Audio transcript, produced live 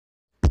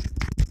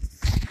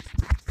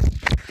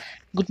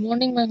Good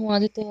morning, मैं हूं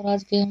आदित्य और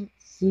आज के हम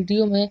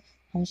वीडियो में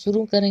हम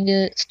शुरू करेंगे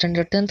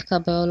स्टैंडर्ड 10th का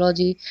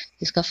बायोलॉजी,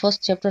 जिसका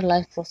फर्स्ट चैप्टर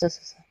लाइफ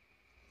प्रोसेसेस है।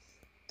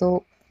 तो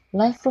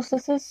लाइफ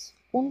प्रोसेसेस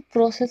उन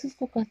प्रोसेसेस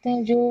को कहते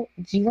हैं जो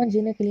जीवन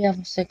जीने के लिए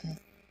आवश्यक है,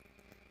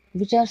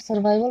 which are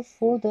survival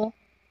for the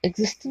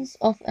existence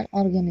of an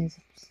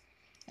organism,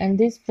 and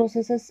this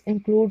processes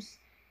includes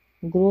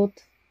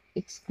growth,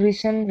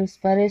 excretion,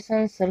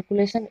 respiration,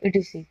 circulation,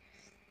 etc.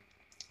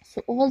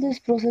 So all these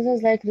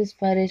processes like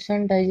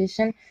respiration,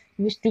 digestion,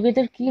 which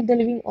together keep the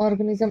living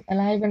organism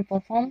alive and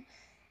perform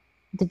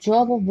the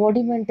job of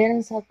body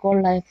maintenance, are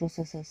called life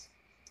processes.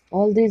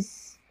 All these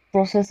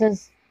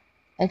processes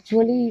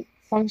actually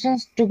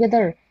functions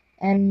together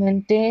and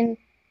maintain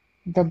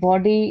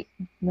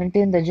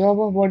the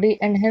job of body,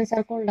 and hence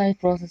are called life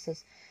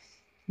processes.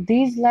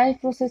 These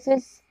life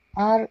processes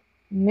are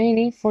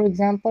many, for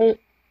example,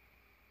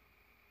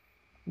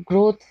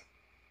 growth,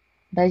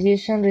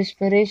 digestion,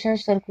 respiration,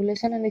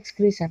 circulation, and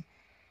excretion.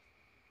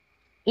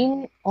 In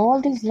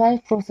all these life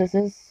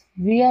processes,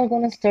 we are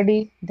going to study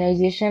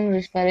digestion,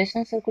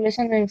 respiration,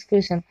 circulation, and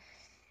excretion.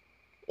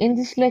 In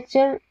this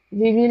lecture,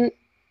 we will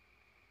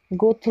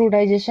go through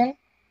digestion,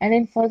 and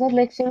in further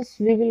lectures,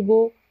 we will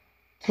go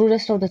through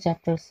rest of the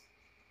chapters.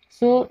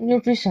 So,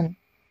 nutrition.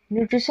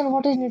 Nutrition,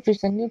 what is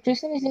nutrition?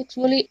 Nutrition is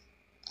actually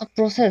a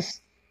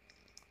process,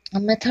 a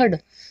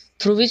method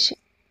through which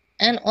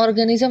an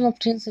organism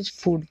obtains its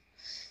food.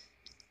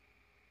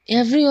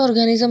 Every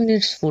organism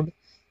needs food.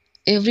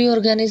 Every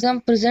organism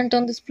present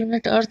on this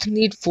planet Earth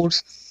need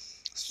foods.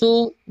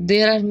 So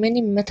there are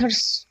many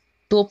methods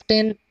to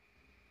obtain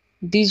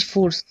these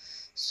foods.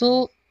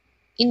 So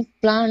in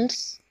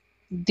plants,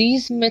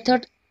 these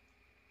methods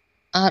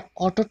are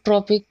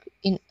autotrophic.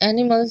 In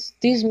animals,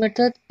 these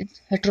methods is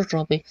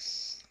heterotrophic.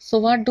 So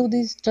what do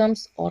these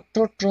terms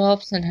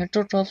autotrophs and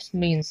heterotrophs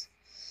means?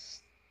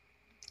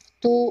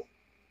 तो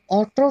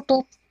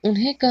autotroph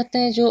उन्हें कहते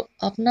हैं जो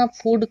अपना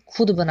food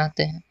खुद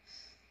बनाते हैं.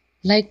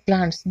 Like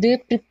plants, they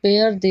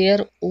prepare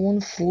their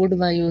own food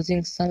by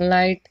using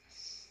sunlight,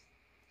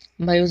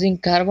 by using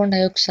carbon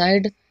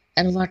dioxide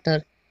and water.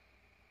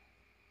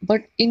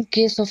 But in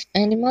case of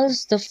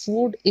animals, the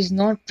food is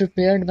not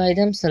prepared by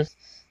themselves.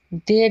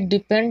 They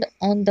depend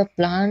on the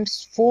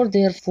plants for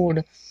their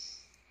food.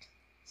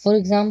 For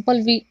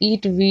example, we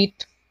eat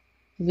wheat,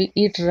 we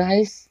eat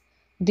rice.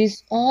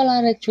 These all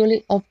are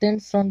actually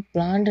obtained from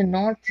plant and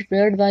not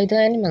prepared by the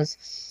animals.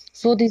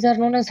 So these are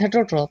known as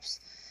heterotrophs.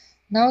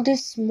 Now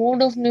this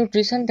mode of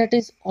nutrition, that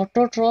is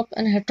autotroph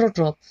and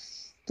heterotroph.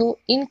 So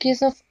in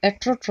case of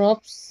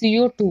heterotroph,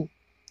 CO2,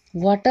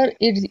 water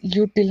is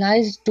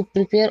utilized to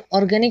prepare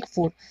organic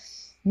food.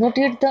 Note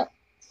it, the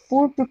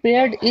food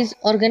prepared is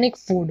organic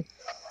food,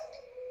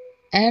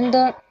 and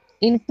the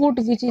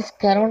input, which is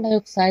carbon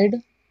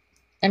dioxide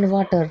and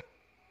water.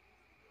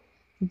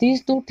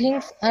 These two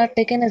things are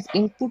taken as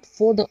input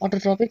for the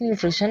autotrophic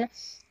nutrition,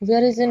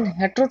 whereas in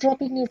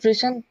heterotrophic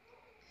nutrition,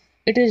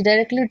 it is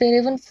directly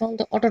derived from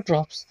the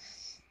autotrophs.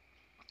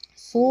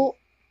 So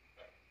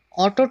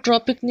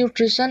autotrophic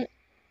nutrition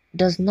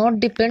does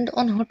not depend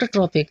on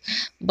heterotrophic,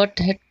 but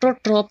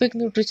heterotrophic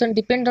nutrition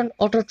depend on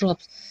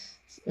autotrophs.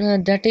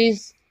 That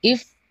is,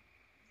 if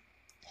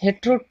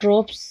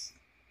heterotrophs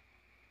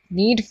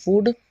need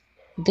food,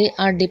 they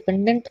are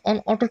dependent on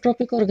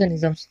autotrophic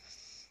organisms.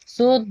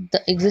 So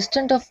the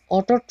existence of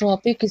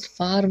autotrophic is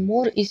far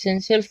more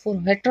essential for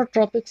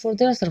heterotrophic for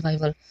their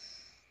survival.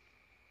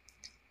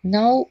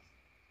 Now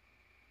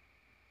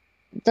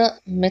the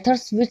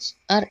methods which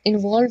are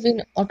involved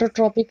in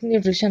autotrophic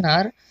nutrition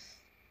are: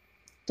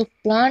 the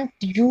plant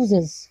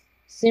uses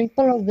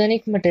simple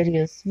organic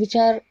materials, which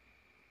are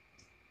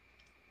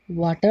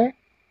water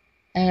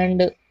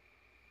and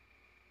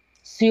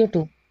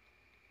CO2.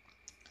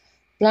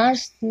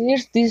 Plants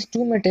need these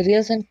two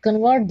materials and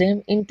convert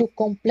them into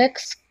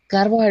complex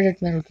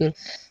carbohydrate molecule.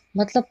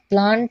 मतलब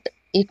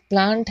एक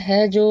plant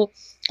है जो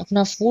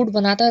अपना food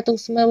बनाता है, तो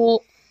उसमें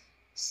वो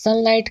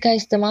सनलाइट का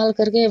इस्तेमाल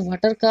करके,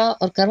 वाटर का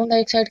और कार्बन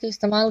डाइऑक्साइड का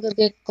इस्तेमाल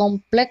करके एक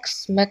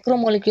कॉम्प्लेक्स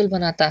मैक्रोमोलिक्यूल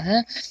बनाता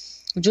है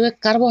जो एक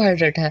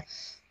कार्बोहाइड्रेट है.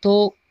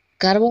 तो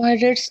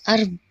carbohydrates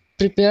are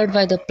prepared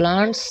by the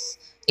plants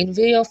in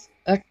way of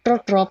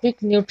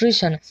heterotrophic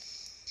nutrition.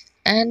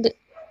 And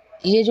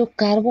ये जो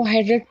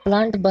कार्बोहाइड्रेट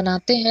प्लांट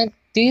बनाते हैं,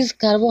 these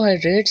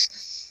carbohydrates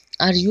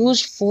are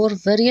used for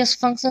various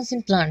functions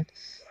in plant.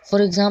 For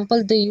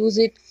example, they use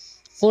it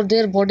for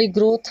their body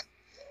growth,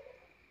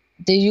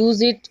 they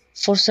use it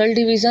for cell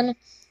division,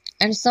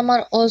 and some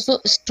are also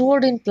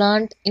stored in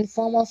plant in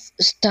form of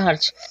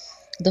starch.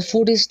 The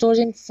food is stored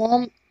in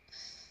form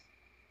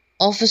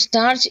of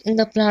starch in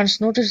the plants.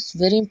 Notice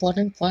very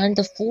important point,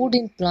 the food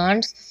in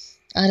plants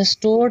are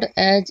stored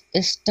as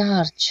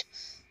starch.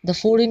 The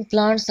food in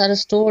plants are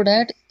stored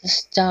as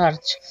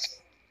starch.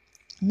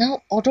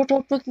 Now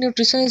autotrophic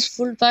nutrition is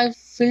filled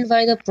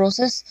by the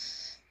process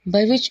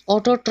by which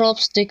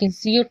autotrophs take in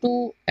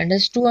CO2 and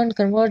H2 and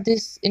convert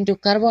this into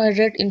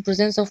carbohydrate in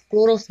presence of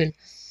chlorophyll.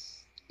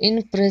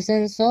 In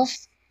presence of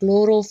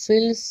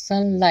chlorophyll,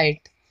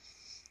 sunlight.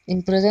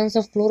 In presence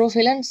of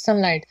chlorophyll and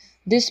sunlight.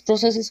 This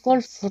process is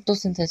called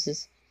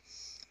photosynthesis.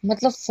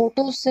 मतलब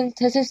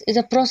photosynthesis is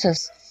a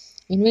process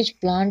in which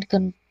plant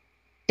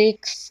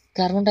takes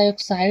carbon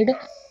dioxide,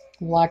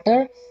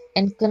 water,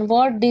 and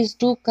convert these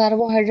into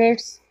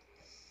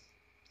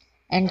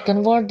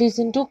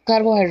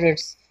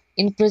carbohydrates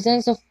in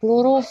presence of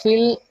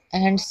chlorophyll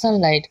and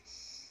sunlight.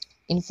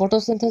 In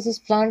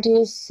photosynthesis, plants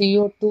use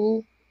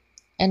CO2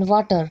 and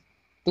water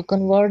to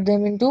convert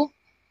them into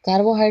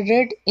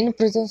carbohydrate in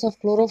presence of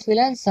chlorophyll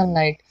and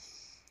sunlight.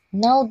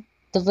 Now,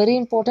 the very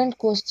important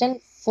question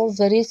for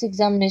various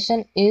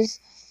examination is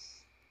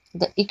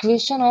the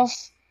equation of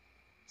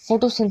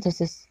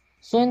photosynthesis.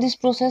 So in this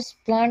process,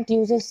 plant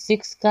uses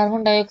 6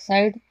 carbon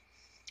dioxide,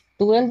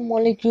 12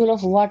 molecule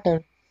of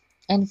water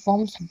and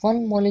forms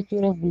 1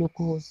 molecule of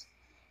glucose.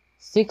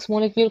 6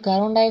 molecule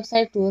carbon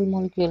dioxide, 12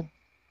 molecule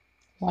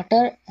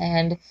water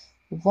and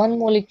 1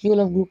 molecule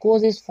of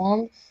glucose is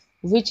formed,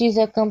 which is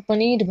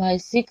accompanied by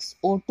 6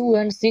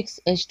 O2 and 6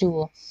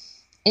 H2O.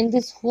 In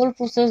this whole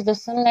process, the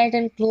sunlight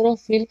and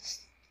chlorophyll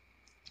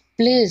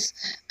plays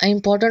an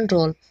important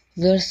role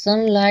where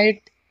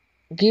sunlight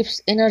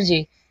gives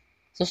energy.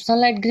 So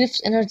sunlight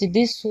gives energy.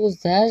 This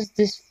shows that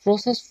this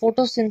process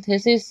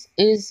photosynthesis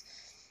is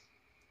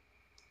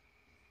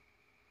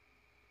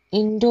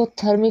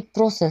endothermic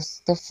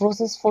process. The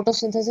process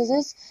photosynthesis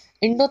is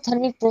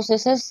endothermic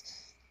processes,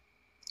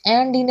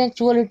 and in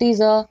actuality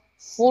the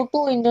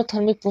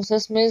photoendothermic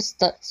process means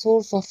the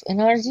source of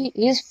energy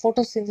is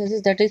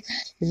photosynthesis, that is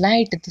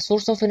light. The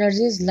source of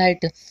energy is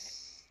light.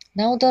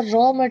 Now the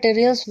raw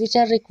materials which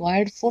are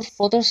required for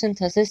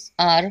photosynthesis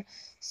are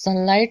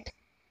sunlight,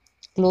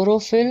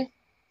 chlorophyll,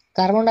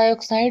 carbon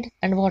dioxide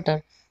and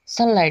water.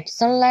 Sunlight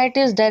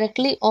is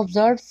directly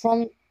observed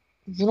from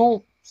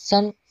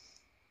sun.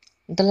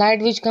 The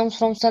light which comes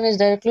from sun is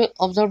directly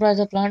absorbed by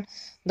the plant.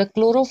 The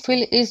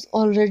chlorophyll is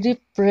already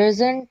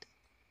present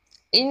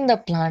in the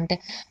plant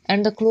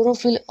and the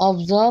chlorophyll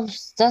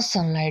absorbs the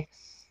sunlight.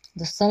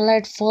 The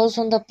sunlight falls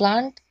on the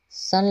plant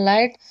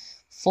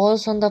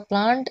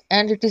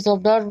and it is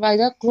absorbed by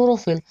the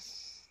chlorophyll.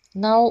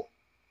 Now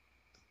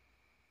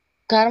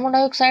carbon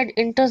dioxide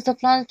enters the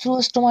plant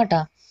through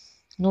stomata.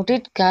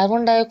 Noted,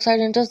 carbon dioxide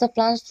enters the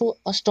plant through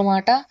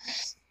stomata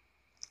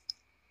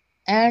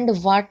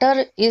and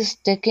water is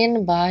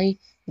taken by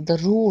the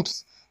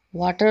roots.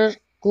 Water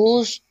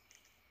goes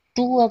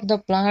to up the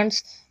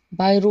plants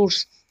by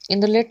roots. In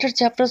the later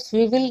chapters,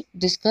 we will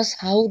discuss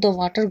how the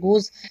water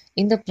goes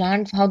in the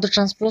plant, how the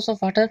transport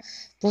of water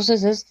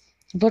processes.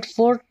 But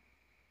for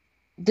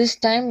this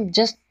time,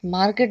 just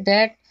mark it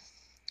that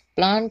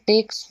plant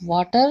takes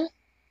water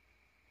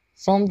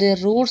from their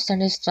roots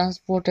and is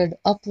transported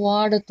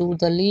upward to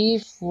the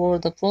leaf for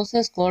the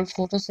process called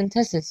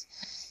photosynthesis.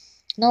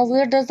 Now,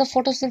 where does the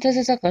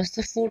photosynthesis occur?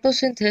 The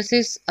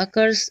photosynthesis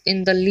occurs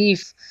in the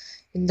leaf,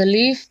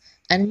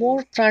 and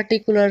more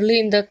particularly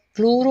in the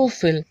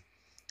chlorophyll.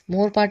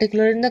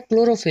 Chlorophyll,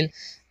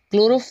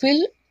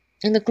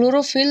 in the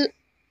chlorophyll,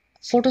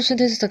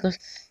 photosynthesis occurs.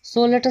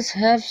 So let us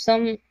have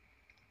some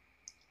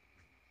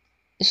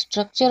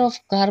structure of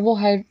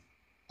carbohydrate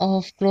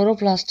of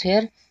chloroplast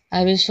here.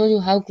 I will show you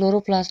how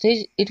chloroplast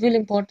is. It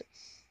will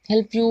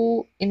help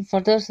you in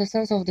further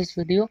sessions of this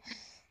video.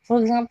 For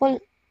example,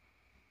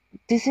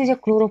 this is a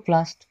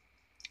chloroplast.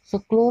 So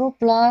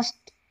chloroplast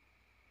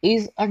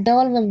is a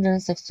double membrane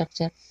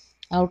structure,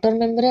 outer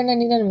membrane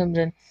and inner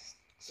membrane.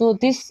 So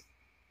this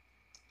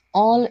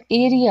all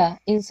area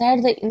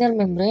inside the inner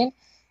membrane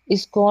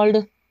is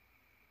called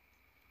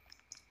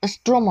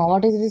stroma.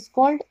 What is this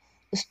called?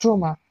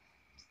 Stroma.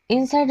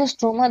 Inside the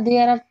stroma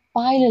there are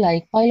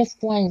pile of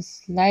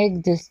coins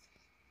like this.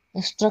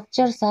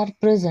 Structures are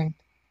present.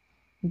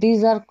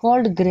 These are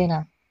called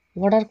grana.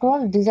 What are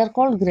called? These are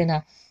called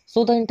grana.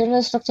 So the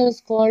internal structure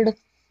is called,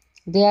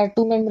 there are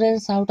two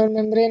membranes, outer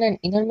membrane and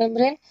inner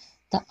membrane.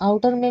 The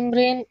outer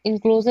membrane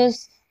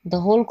encloses the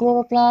whole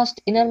chloroplast.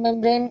 Inner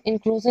membrane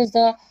encloses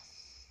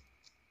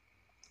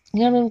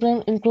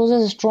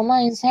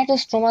stroma. Inside the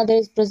stroma there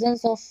is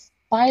presence of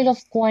pile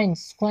of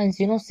coins,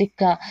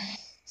 सिक्का.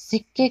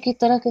 सिक्के की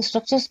तरह के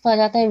structures पाए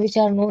जाते हैं which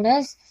are known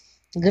as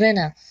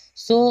grana.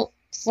 So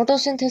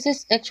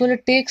photosynthesis actually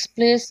takes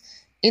place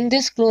in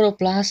this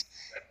chloroplast,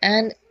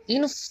 and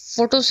in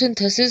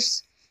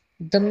photosynthesis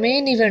the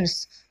main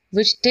events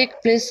which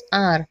take place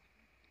are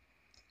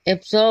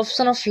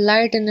absorption of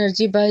light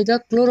energy by the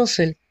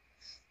chlorophyll,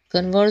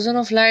 conversion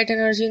of light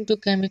energy into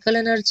chemical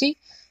energy,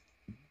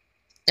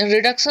 and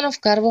reduction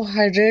of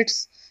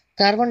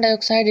carbon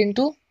dioxide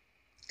into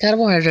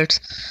carbohydrates.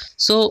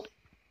 So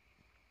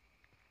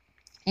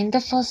in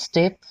the first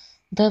step,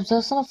 the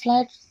absorption of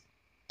light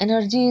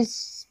energy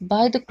is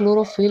by the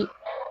chlorophyll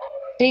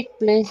take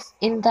place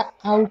in the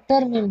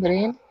outer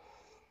membrane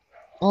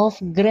of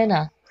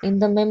grana. In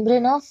the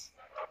membrane of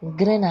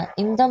grana,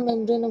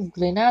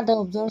 the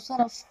absorption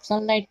of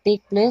sunlight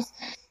take place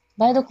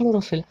by the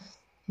chlorophyll.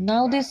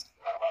 Now this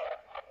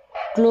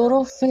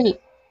chlorophyll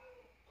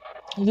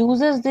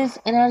uses this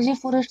energy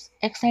for its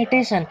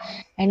excitation,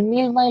 and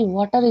meanwhile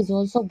water is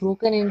also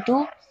broken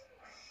into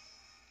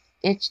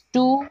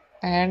H2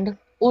 and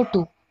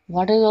O2.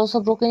 Water is also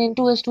broken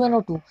into H2 and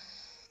O2.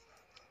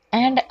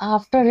 and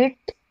after it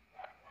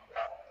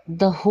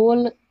the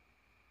whole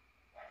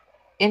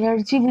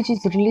energy which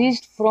is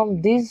released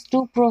from these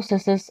two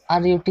processes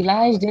are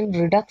utilized in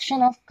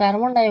reduction of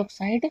carbon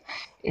dioxide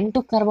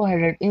into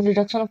carbohydrate,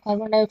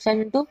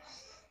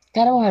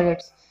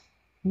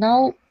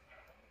 Now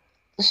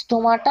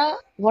stomata,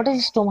 what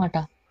is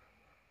stomata?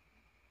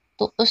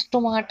 So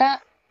stomata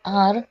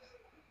are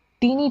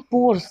teeny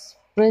pores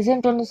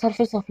present on the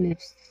surface of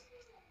leaves.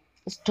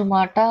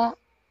 Stomata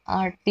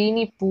are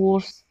teeny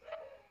pores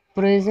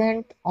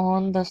present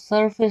on the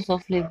surface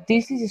of leaf.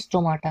 This is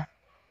stomata.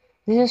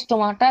 These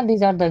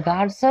are the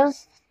guard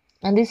cells,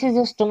 and this is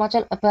the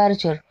stomachal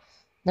aperture.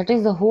 That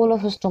is the whole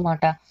of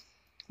stomata.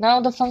 Now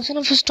the function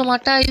of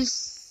stomata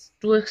is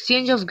to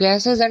exchange of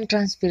gases and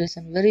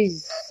transpiration. Very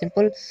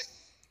simple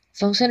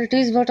function it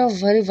is, but of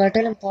very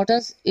vital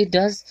importance. It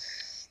does.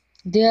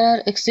 There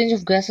are exchange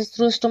of gases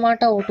through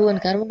stomata, O2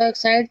 and carbon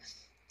dioxide,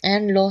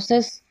 and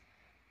losses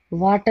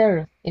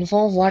water in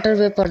form of water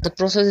vapor. The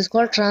process is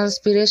called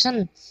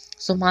transpiration.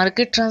 So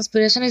market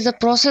transpiration is the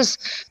process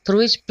through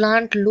which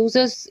plant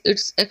loses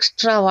its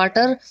extra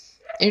water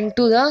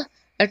into the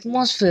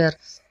atmosphere.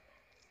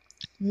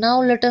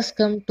 Now let us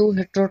come to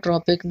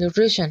heterotrophic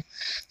nutrition.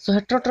 So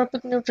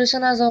heterotrophic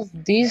nutrition is of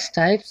these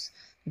types,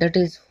 that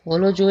is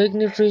holozoic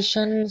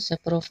nutrition,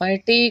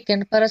 saprophytic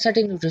and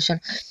parasitic nutrition.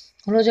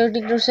 Holozoic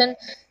nutrition,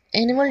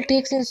 animal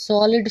takes in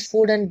solid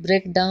food and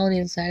break down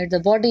inside the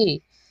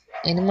body.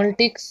 Animal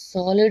takes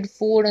solid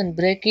food and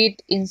break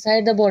it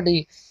inside the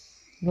body.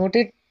 Note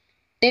it,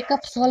 take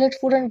up solid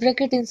food and break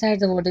it inside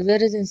the body.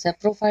 Whereas in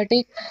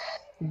saprophytic,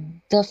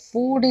 the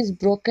food is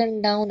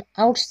broken down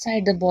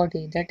outside the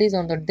body, that is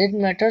on the dead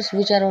matters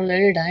which are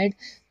already died.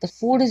 The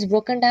food is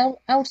broken down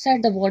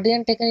outside the body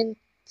and taken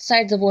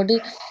inside the body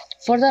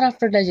further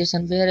after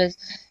digestion. Whereas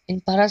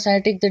in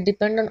parasitic, they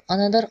depend on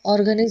another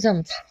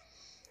organisms,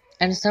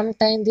 and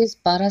sometimes these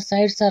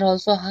parasites are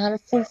also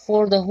harmful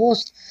for the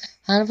host.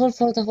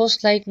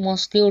 Like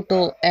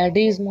mosquito.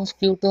 Aedes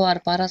mosquito are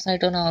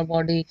parasite on our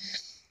body.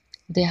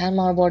 They harm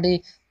our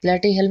body.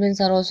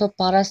 Platyhelminths are also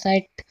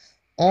parasite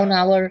on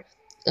our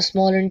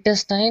small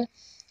intestine.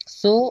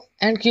 So,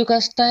 and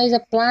Cucusta is a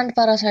plant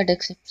parasite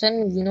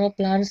exception. We know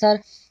plants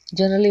are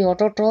generally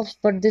autotrophs,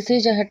 but this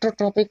is a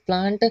heterotrophic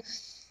plant,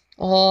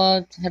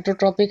 or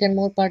heterotrophic and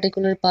more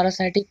particular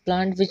parasitic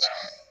plant, which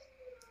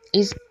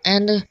is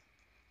an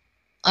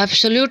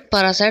absolute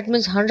parasite,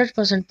 means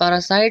 100%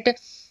 parasite,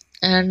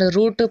 and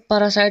root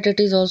parasite, it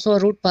is also a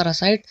root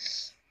parasite.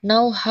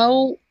 Now,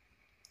 how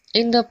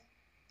in the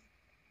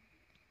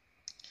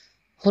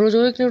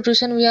holozoic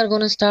nutrition we are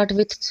going to start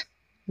with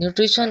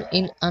nutrition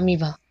in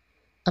amoeba.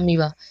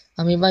 Amoeba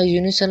is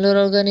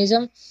unicellular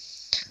organism.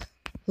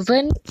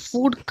 When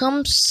food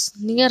comes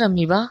near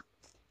amoeba,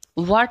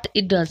 what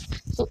it does?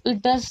 So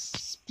it does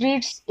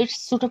spreads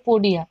its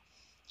pseudopodia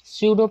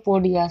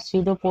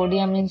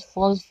means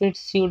false feet.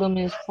 Pseudo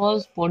means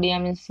false,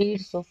 podia means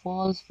feet. So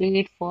false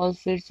feet,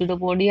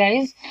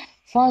 pseudopodia is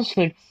false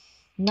feet.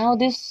 Now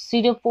this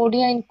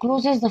pseudopodia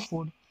encloses the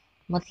food.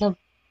 मतलब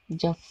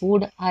जब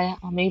food आया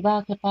amoeba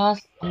के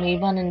पास,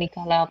 amoeba ने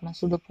निकाला अपना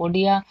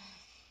pseudopodia,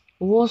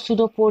 वो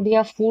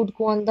pseudopodia food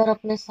को अंदर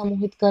अपने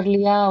समूहित कर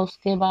लिया।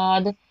 उसके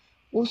बाद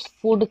उस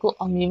फूड को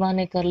अमीबा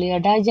ने कर लिया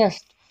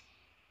digest.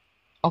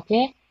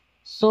 Okay,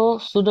 so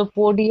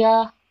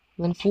pseudopodia,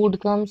 when food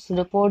comes,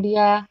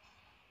 pseudopodia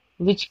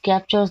which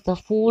captures the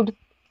food,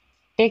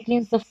 takes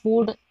in the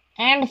food,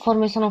 and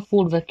formation of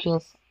food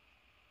vacuoles.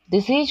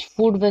 This is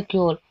food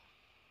vacuole.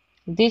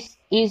 This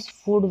is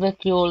food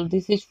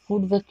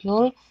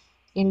vacuole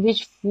in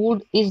which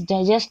food is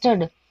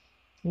digested.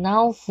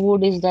 Now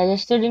food is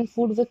digested in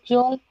food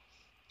vacuole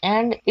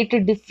and it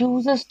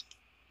diffuses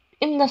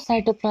in the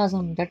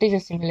cytoplasm. That is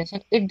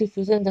assimilation. It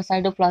diffuses in the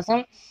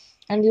cytoplasm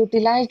and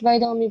utilized by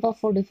the amoeba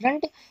for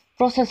different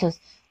processes.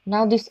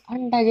 Now this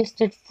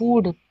undigested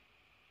food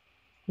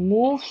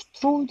moves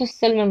through the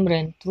cell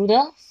membrane.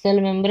 Cell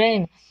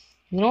membrane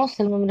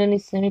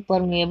is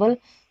semi-permeable.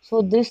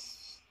 So this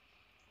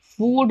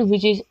food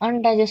which is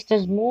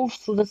undigested moves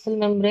through the cell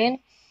membrane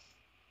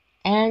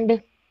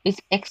and is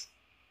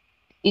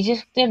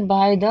ejected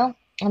by the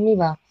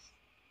amoeba.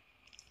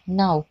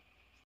 Now,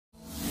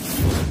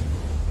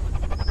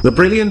 the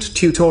brilliant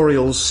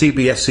tutorials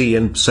CBSE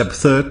and BSEB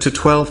 3rd to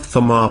 12th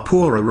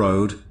Amarpura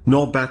Road,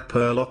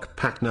 Naubatpur,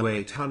 Patna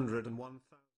 801.